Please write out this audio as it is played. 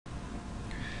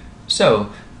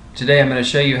So, today I'm going to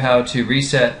show you how to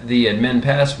reset the admin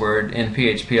password in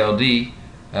phpLD,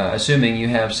 assuming you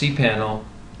have cPanel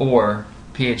or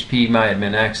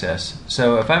phpMyAdmin access.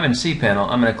 So if I'm in cPanel,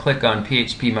 I'm going to click on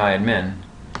phpMyAdmin,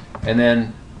 and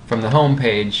then from the home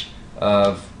page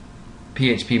of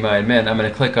phpMyAdmin, I'm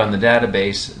going to click on the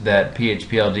database that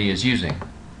phpLD is using.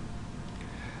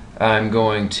 I'm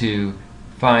going to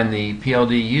find the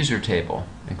PLD user table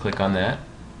and click on that.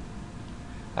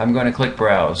 I'm going to click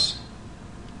Browse.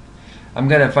 I'm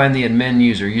going to find the admin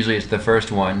user, usually it's the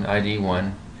first one, ID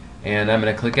 1, and I'm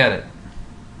going to click Edit.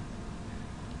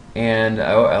 And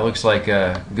it looks like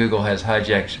Google has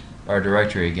hijacked our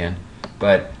directory again.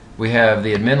 But we have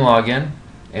the admin login,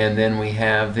 and then we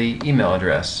have the email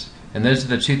address. And those are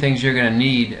the two things you're going to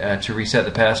need to reset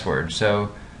the password.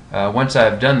 So once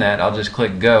I've done that, I'll just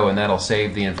click Go, and that'll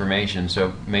save the information.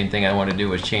 So the main thing I want to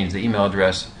do is change the email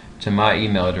address to my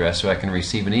email address so I can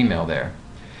receive an email there.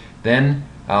 Then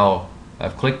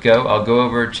I've clicked Go. I'll go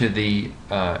over to the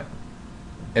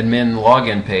admin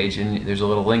login page, and there's a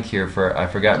little link here for I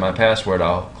forgot my password.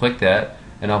 I'll click that,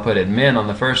 and I'll put admin on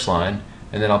the first line,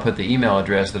 and then I'll put the email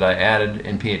address that I added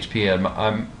in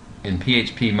phpMyAdmin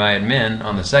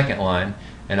on the second line,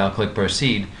 and I'll click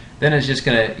Proceed. Then it's just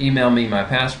going to email me my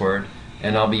password,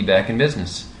 and I'll be back in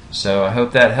business. So I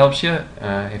hope that helps you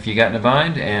if you got in a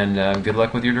bind, and good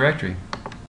luck with your directory.